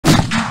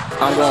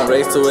I'm going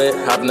race to it,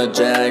 hopping the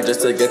jag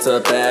just to get to the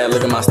bag.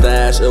 Look at my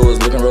stash, it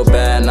was looking real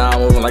bad. Now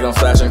I'm moving like I'm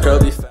flashing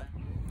curly.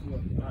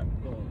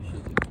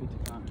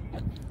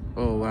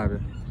 Oh, what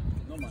happened?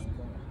 What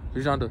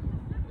you trying to do?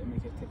 Let me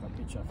take a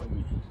picture for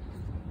me.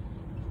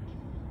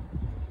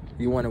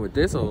 You want it with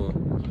this or? Of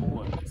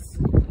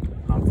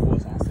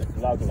course, I said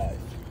vlog life.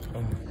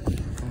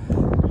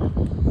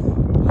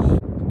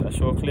 That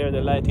show clear,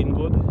 the lighting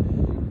good.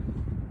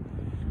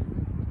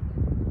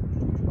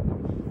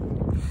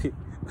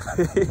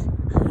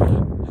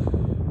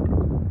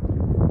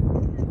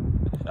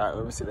 Alright,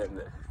 let me see them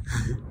there.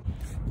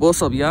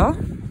 What's up, y'all?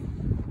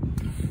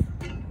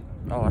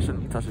 Oh, I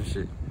shouldn't be touching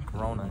shit.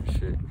 Corona and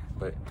shit.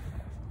 But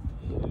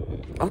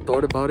I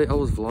thought about it. I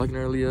was vlogging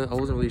earlier. I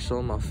wasn't really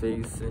showing my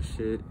face and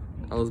shit.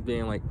 I was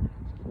being like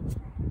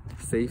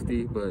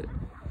safety, but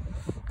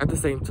at the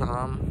same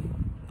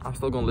time, I'm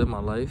still gonna live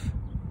my life.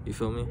 You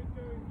feel me?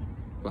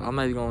 But I'm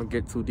not even gonna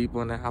get too deep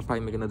on that. I'll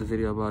probably make another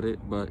video about it.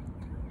 But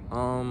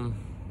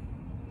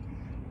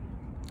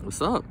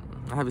what's up?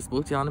 I haven't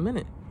spoke to y'all in a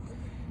minute.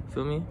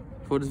 Feel me?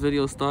 Before this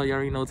video start, you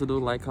already know what to do.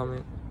 Like,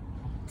 comment,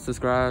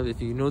 subscribe.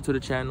 If you're new to the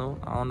channel,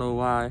 I don't know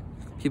why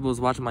people is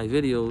watching my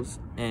videos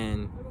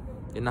and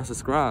they're not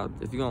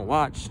subscribed. If you're gonna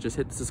watch, just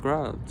hit the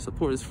subscribe.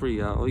 Support is free,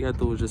 y'all. All you gotta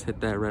do is just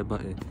hit that red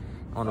button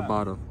on the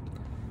bottom.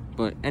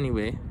 But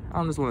anyway,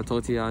 I just want to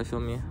talk to y'all. You feel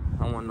me?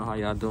 I want to know how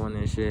y'all doing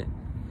and shit.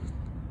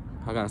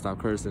 I gotta stop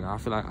cursing. I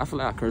feel like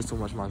I curse too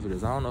much in my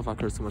videos. I don't know if I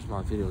curse too much in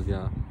my videos,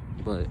 y'all,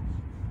 but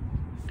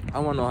I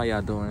want to know how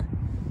y'all doing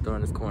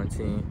during this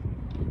quarantine.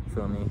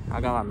 Feel me?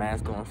 I got my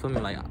mask on. Feel me?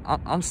 Like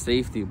I'm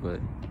safety, but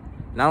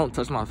and I don't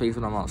touch my face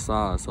when I'm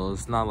outside, so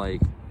it's not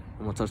like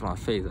I'm gonna touch my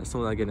face. As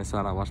soon as I get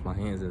inside, I wash my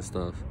hands and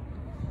stuff.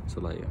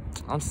 So like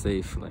I'm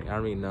safe. Like I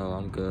already know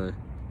I'm good.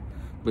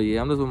 But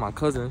yeah, I'm just with my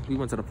cousin. We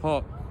went to the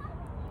park.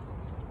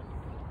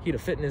 He the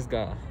fitness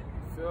guy.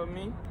 Feel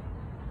me?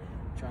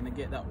 Trying to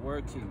get that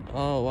working.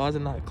 Oh, why is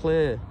it not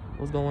clear?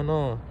 What's going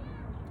on?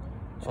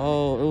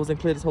 Oh, it wasn't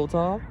clear this whole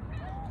time?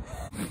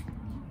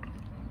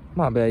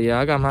 My bad, yeah.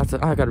 I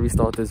gotta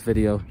restart this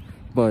video,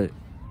 but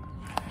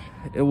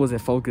it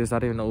wasn't focused. I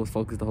didn't know it was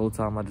focused the whole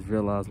time. I just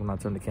realized when I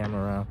turned the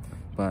camera around,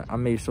 but I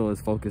made sure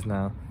it's focused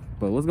now.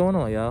 But what's going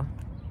on, y'all?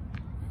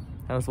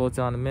 Haven't spoken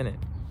to y'all in a minute.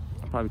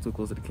 I'm probably too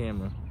close to the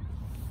camera.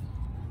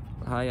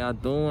 How y'all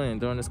doing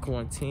during this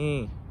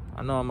quarantine?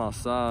 I know I'm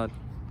outside.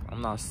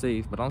 I'm not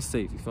safe, but I'm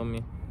safe. You feel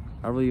me?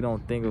 I really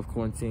don't think of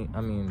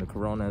the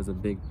corona as a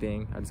big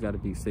thing. I just gotta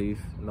be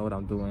safe, know what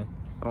I'm doing.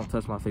 I don't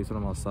touch my face when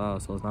I'm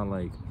outside, so it's not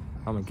like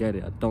I'm gonna get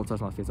it. I don't touch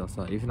my face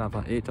outside. Even if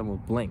I itch, I'm gonna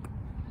blink.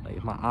 Like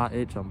if my eye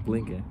itch, I'm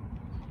blinking.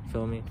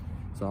 Feel me?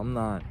 So I'm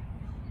not.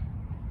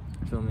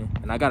 Feel me?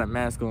 And I got a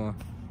mask on.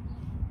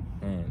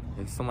 And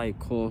if somebody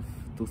cough,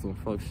 do some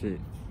fuck shit,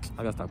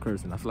 I gotta stop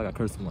cursing. I feel like I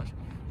curse too much,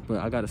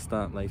 but I gotta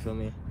stop. Like, feel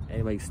me?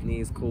 Anybody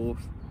sneeze,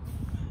 cough,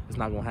 it's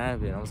not gonna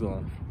happen. I'm just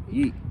gonna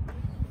eat.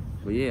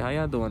 But yeah, how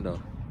y'all doing though?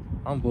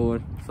 I'm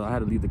bored, so I had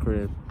to leave the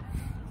crib.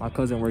 My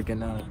cousin working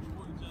now.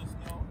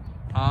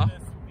 Huh?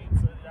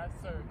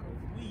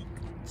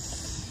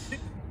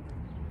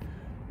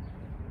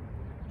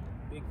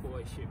 Big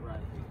boy shit right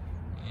here.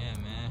 Yeah,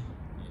 man.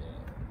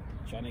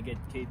 Yeah. Trying to get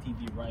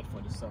KTV right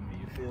for the summer,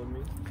 you feel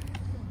me?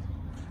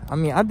 I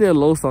mean, I did a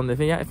little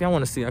something. If y'all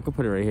want to see, I could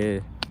put it right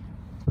here.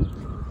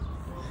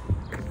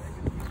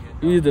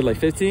 You did like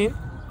 15?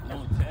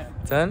 No, 10.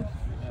 10? Yeah.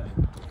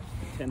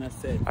 10 I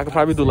said. I could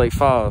probably do like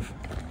 5.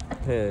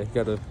 Yeah, you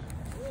gotta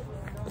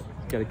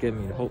get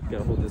me.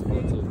 Gotta hold this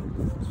part too.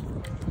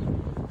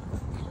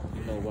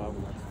 You know why?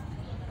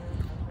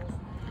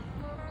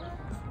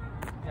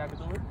 Yeah, I can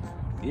do it.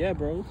 Yeah,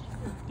 bro.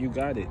 You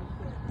got it.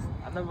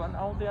 I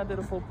don't think I did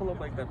a full pull-up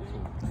like that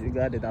before. You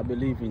got it. I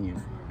believe in you.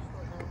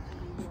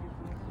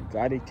 You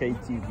got it,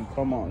 KTV.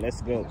 Come on,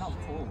 let's go.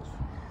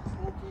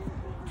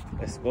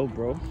 Let's go,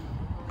 bro.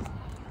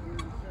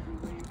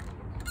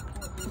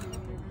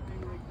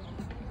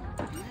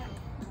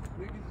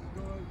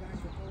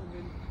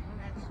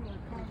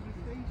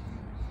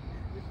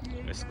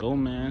 Let's go,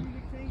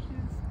 man.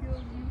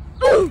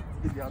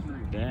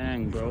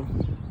 Dang, bro.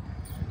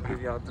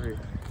 Give y'all 3.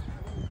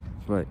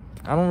 But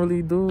I don't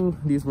really do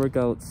these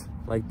workouts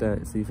like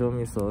that. So you feel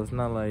me? So it's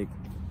not like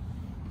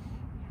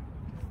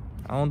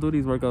I don't do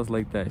these workouts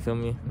like that. You feel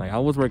me? Like I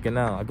was working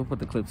out. I could put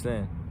the clips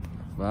in,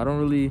 but I don't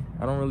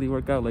really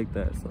work out like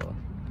that. So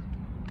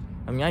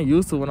I mean, I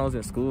used to when I was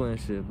in school and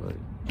shit, but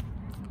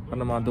what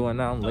am I doing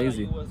now? I'm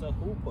lazy. You was a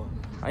hooper.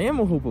 I am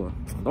a hooper.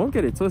 Don't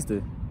get it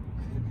twisted.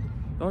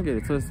 Don't get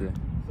it twisted.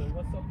 So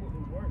what's up with the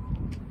work?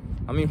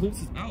 I mean,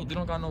 hoops is out. They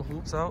don't got no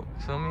hoops out.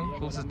 Feel me? Yeah,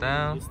 hoops is you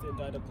down. still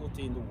gotta put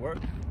in the work.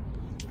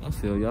 I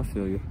feel you. I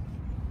feel you.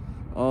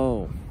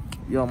 Oh,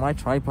 yo, my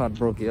tripod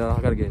broke, y'all.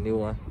 I gotta get a new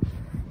one.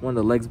 One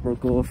of the legs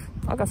broke off.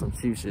 I got some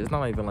cheap shit. It's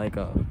not even like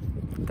got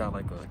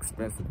like an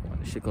expensive one.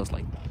 This shit costs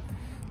like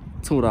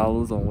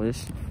 $2 on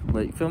Wish.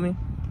 But you feel me?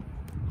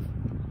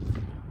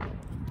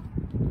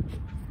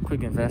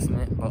 Quick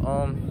investment. But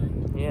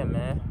yeah,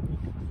 man.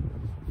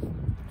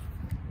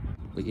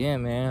 But yeah,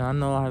 man, I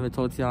know I haven't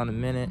talked to y'all in a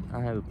minute.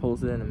 I haven't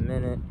posted in a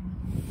minute.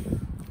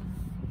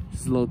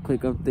 Just a little quick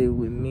update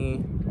with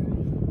me.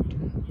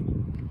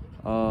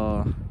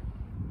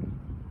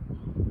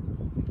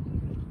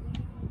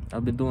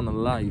 I've been doing a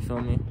lot, you feel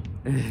me?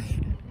 That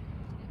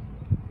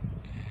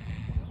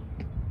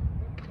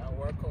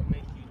workout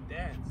make you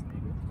dance,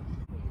 nigga.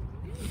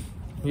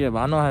 Yeah, but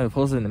I know I haven't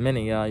posted in a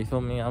minute, y'all. You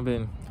feel me? I've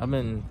been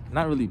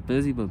not really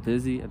busy, but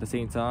busy at the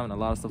same time, and a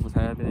lot of stuff was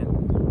happening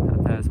in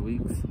the past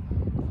weeks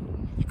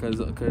because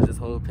this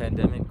whole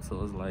pandemic.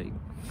 So it's like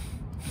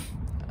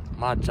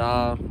my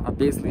job. I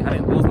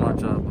didn't lose my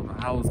job, but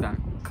my hours got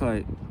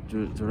cut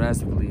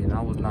drastically, and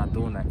I was not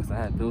doing that because I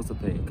had bills to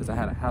pay. Because I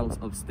had a house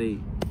upstate,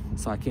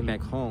 so I came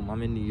back home.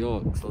 I'm in New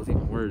York, so it's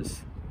even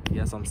worse.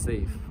 Yes, I'm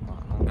safe.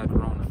 I don't got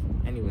corona.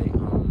 Anyway,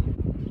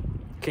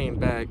 came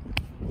back.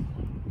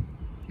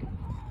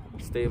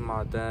 Stay with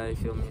my dad, you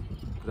feel me?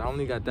 Cause I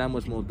only got that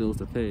much more bills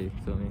to pay, you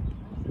feel me?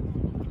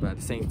 But at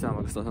the same time,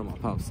 I can still help my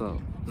pops out.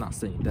 I'm not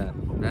saying that,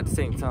 but at the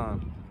same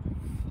time,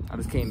 I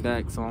just came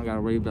back, so I don't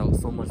gotta worry about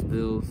so much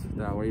bills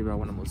that I worry about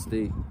when I'm on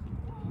state.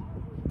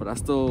 But I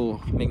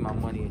still make my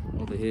money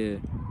over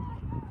here.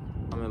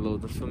 I'm in a little,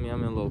 you feel me?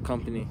 I'm in a little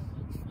company.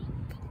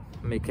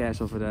 I make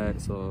cash off of that,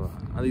 so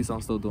at least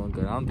I'm still doing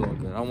good. I'm doing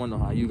good. I wanna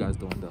know how you guys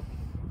doing though.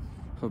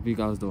 Hope you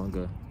guys doing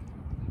good.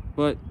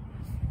 But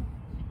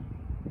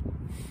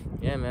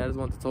yeah, man, I just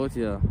wanted to talk to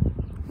y'all.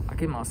 I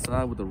came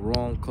outside with the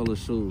wrong color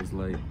shoes.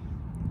 Like,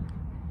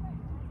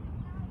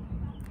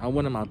 I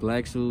wanted my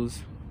black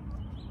shoes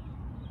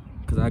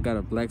because I got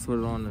a black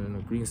sweater on and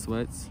the green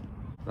sweats.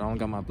 But I don't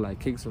got my black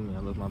kicks with me. I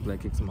left my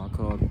black kicks in my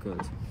car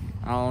because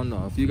I don't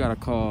know. If you got a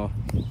car,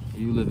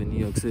 you live in New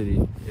York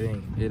City,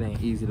 it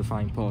ain't easy to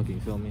find parking,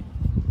 you feel me?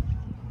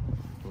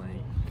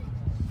 Like,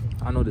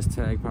 I know this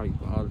tag probably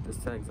bothered. This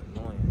tag's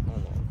annoying.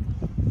 Hold on.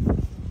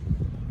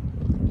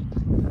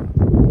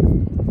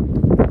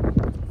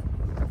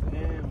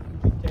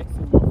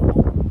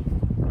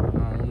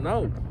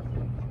 No,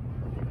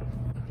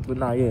 but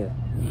not yet.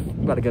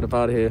 I'm about to get up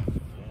out of here.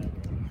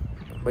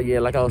 But yeah,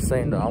 like I was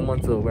saying though, I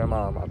want to wear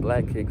my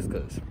black kicks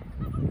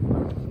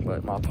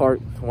but my park,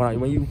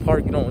 when you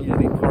park, you don't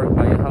usually park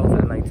by your house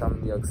at nighttime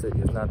in New York City.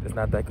 It's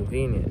not that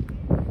convenient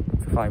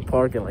to find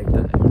parking like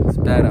that. It's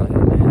bad out here,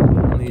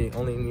 man.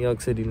 Only New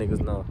York City niggas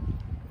know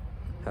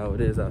how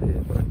it is out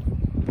here. But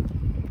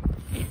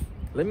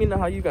let me know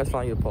how you guys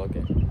find your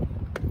parking.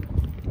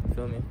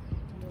 Feel me?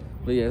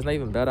 But yeah, it's not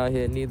even bad out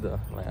here neither.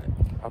 Like,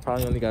 I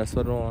probably only got a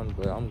sweater on,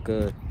 but I'm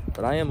good.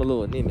 But I am a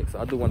little anemic, so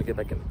I do want to get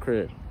back in the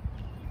crib.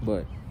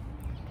 But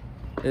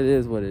it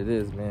is what it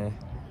is, man.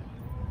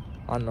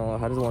 I know,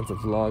 I just want to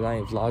vlog. I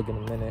ain't vlogged in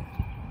a minute.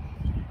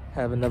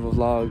 Haven't never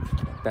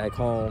vlogged back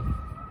home.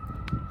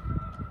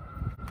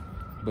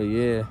 But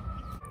yeah,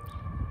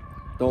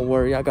 don't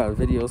worry, I got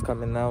videos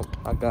coming out.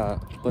 I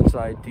got a bunch of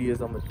ideas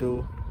I'm gonna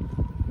do.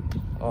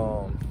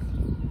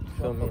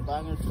 Feel me?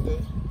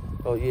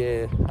 Oh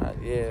yeah,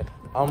 yeah.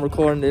 I'm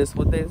recording this.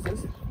 What day is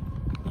this?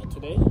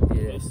 Today?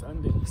 Yeah. It's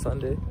Sunday.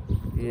 Sunday?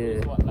 Yeah.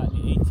 It's what, like the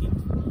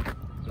 18th?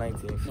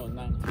 19th. No,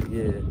 19th.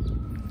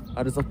 Yeah.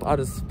 I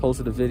just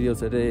posted a video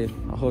today.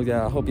 I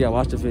hope y'all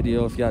watch the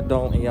video. If y'all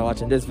don't and y'all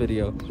watching this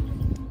video,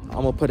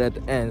 I'm gonna put it at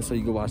the end so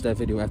you can watch that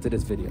video after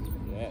this video.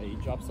 Yeah, he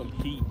dropped some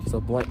heat. So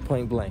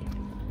point blank.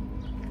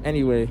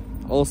 Anyway,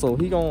 also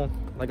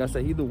like I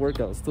said, he do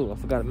workouts too. I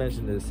forgot to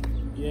mention this.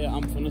 Yeah,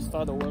 I'm gonna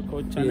start a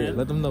workout channel. Yeah,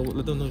 let them know what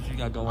you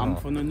got going on.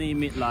 I'm gonna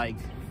name it like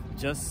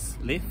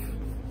Just Lift,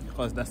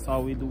 because that's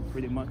all we do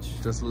pretty much.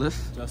 Just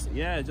lift? Just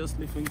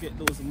lift and get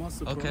those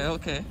muscles. Okay, bro.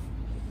 okay.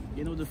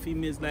 You know the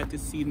females like to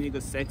see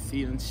niggas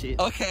sexy and shit.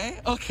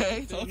 Okay.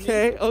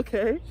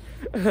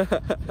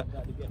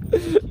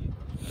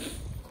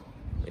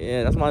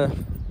 Yeah, that's my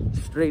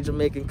straight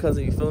Jamaican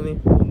cousin, you feel me?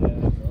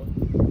 Yeah,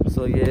 bro.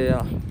 So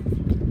yeah.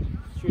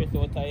 Straight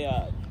out of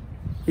yard.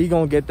 He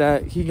gonna get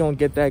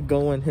that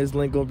going. His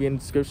link gonna be in the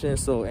description.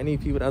 So any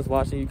people that's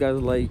watching, you guys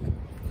like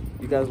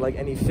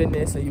any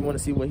fitness and you want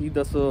to see what he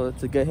does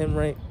to get him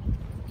right,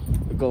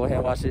 go ahead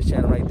and watch his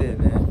channel right there,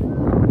 man.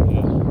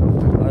 Yeah.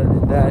 Other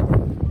than that,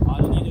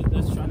 all the niggas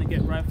that's trying to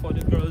get right for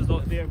the girls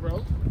out there, bro.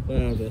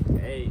 Whatever.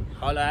 Hey,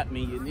 holla at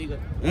me, you nigga.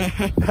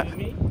 You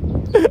me?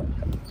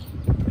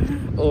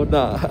 Oh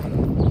nah.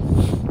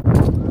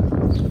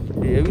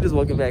 Yeah, we just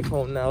walking back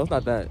home now. It's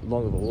not that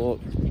long of a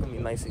walk. It's gonna be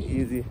nice and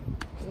easy.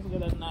 Let's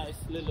get a nice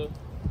little,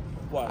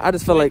 what, I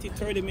just feel like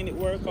 30-minute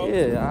workout.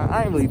 Yeah,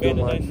 I ain't really doing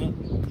much.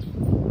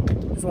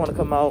 Just want to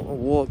come out and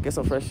walk, get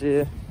some fresh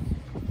air.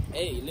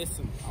 Hey,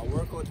 listen, I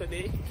work out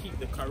today, keep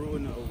the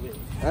corona away.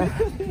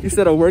 You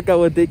said a workout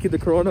would they keep the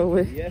corona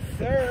away? Yes,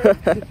 sir.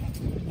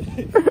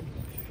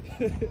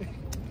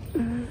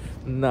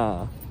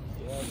 Nah.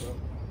 Yeah, bro.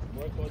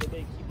 Work out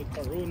today, keep the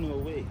corona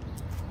away.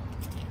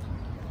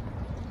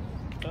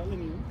 I'm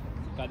telling you,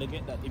 gotta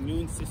get that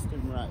immune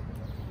system right.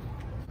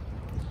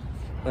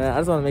 Man, I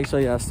just want to make sure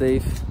y'all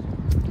safe.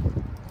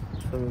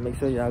 Make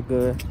sure y'all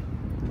good.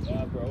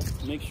 Yeah, bro.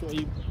 Make sure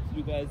you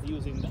guys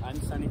using the hand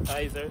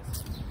sanitizer.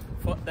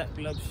 Fuck that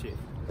glove shit.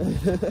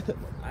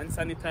 Hand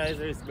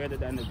sanitizer is better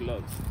than the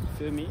gloves.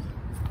 Feel me?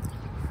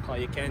 Cause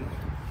you can,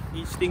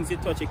 each thing you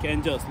touch, you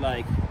can just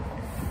like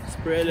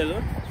spray a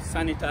little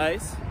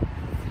sanitize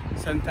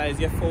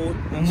your phone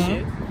and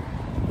shit.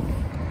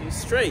 You're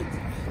straight.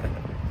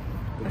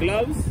 The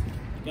gloves,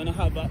 you're gonna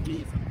have at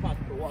least a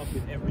pack to walk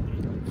with every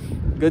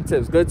day. Good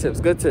tips, good tips,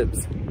 good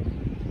tips.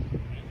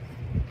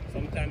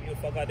 Sometimes you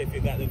forget if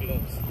you got the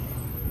gloves.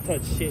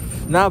 Touch shit.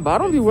 Nah, but I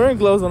don't be wearing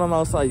gloves when I'm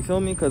outside, you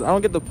feel me? Because I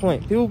don't get the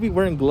point. People be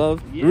wearing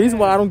gloves. Yeah. The reason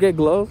why I don't get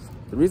gloves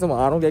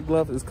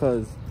is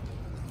because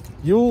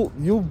you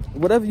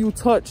whatever you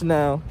touch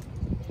now,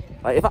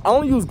 like if I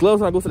only use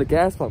gloves when I go to the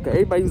gas pump, because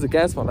everybody uses a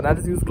gas pump, and I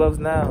just use gloves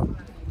now,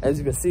 as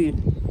you can see,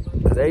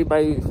 because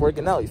everybody's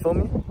working out, you feel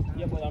me?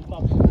 Yeah, but I'm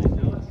talking like this.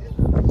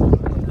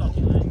 I'm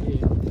talking like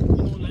this. You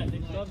know, like the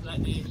gloves,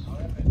 like the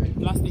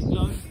plastic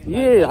gloves.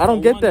 Yeah, I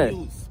don't get that.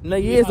 Use. No,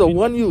 yeah, it's a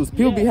one use.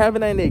 People be having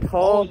that in their car.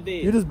 All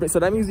day. You just so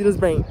that means you just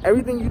bring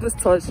everything you just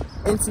touch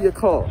into your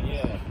car.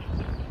 Yeah.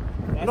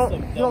 You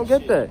don't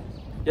get that.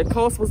 Your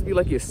car's supposed to be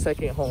like your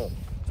second home.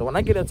 So when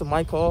I get into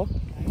my car,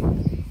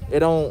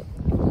 it's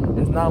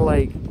not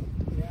like,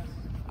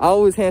 I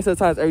always hand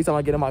sanitize every time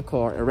I get in my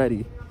car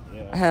already.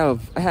 Yeah. I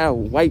have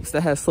wipes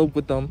that have soap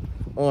with them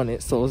on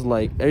it. So it's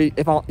like,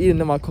 if I'm eating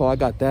in my car, I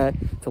got that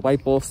to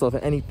wipe off stuff or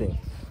anything.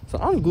 So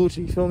I'm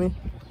Gucci, you feel me?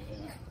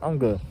 I'm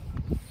good.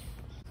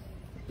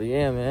 But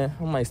yeah, man,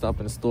 I might stop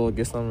in the store,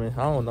 get something.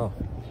 I don't know.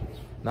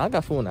 Now I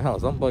got food in the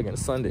house. I'm bugging.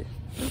 It's Sunday.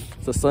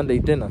 It's a Sunday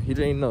dinner. You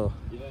didn't know.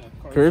 Yeah,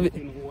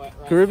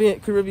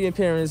 Caribbean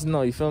parents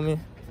know. You feel me? Yeah.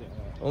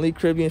 Only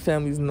Caribbean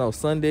families know.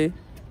 Sunday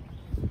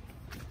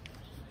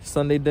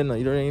dinner.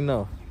 You already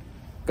know.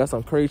 Got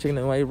some curry chicken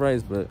and white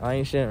rice, but I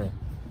ain't sharing.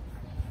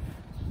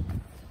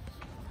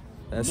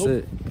 That's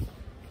it.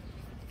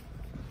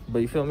 But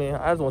you feel me?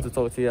 I just want to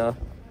talk to y'all.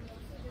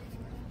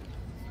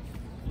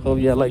 Hope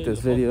y'all like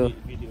this video.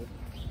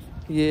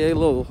 Yeah, a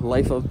little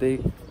life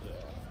update.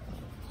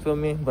 Feel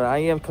me? But I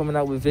am coming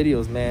out with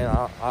videos, man.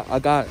 I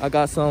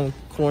got some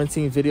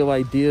quarantine video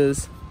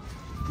ideas.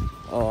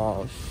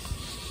 Oh,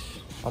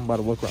 I'm about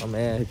to walk around,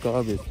 man.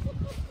 Garbage.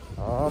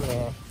 Oh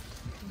man,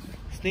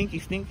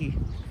 stinky.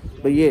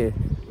 But yeah.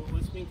 We're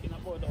thinking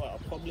about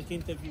a public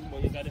interview,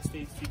 but you gotta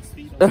stay 6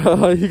 feet.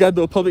 You gotta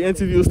do a public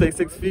interview, stay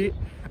 6 feet.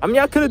 I mean,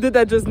 I could have did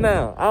that just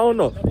now. I don't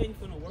know. That ain't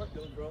gonna work,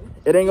 though, bro.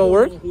 It ain't gonna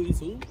work. Who is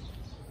who?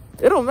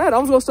 It don't matter. I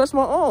was gonna stretch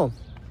my arm.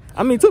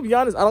 I mean, to be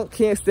honest,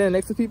 can't stand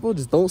next to people.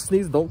 Just don't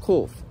sneeze, don't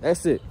cough.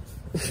 That's it.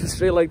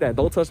 Straight like that.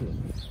 Don't touch me.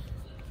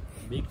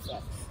 Big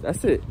facts.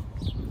 That's it.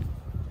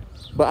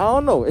 But I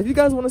don't know. If you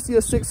guys want to see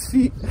a 6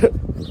 feet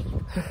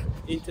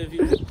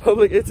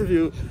public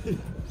interview,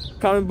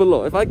 comment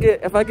below. If I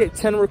get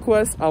 10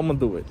 requests, I'm gonna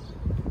do it.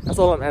 That's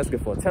all I'm asking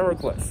for. 10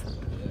 requests.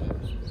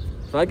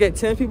 If I get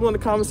 10 people in the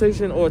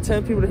conversation or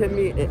 10 people to hit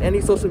me in any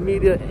social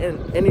media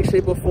in any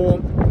shape or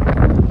form,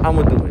 I'm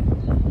gonna do it.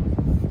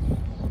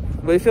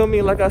 But you feel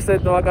me? Like I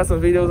said, though, I got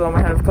some videos I'm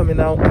gonna have coming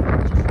out.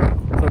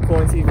 Some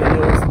quarantine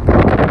videos.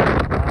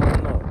 I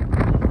don't know.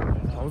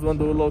 I'm just gonna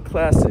do a little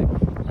classic.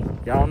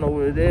 Y'all don't know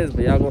what it is,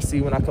 but y'all gonna see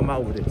when I come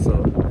out with it.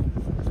 So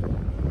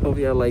hope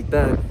y'all like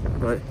that.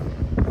 But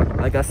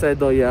like I said,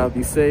 though, y'all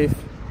be safe.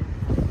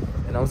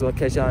 And I'm just gonna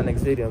catch y'all in the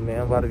next video,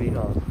 man. I'm about to be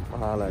home. I'll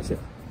holla at y'all.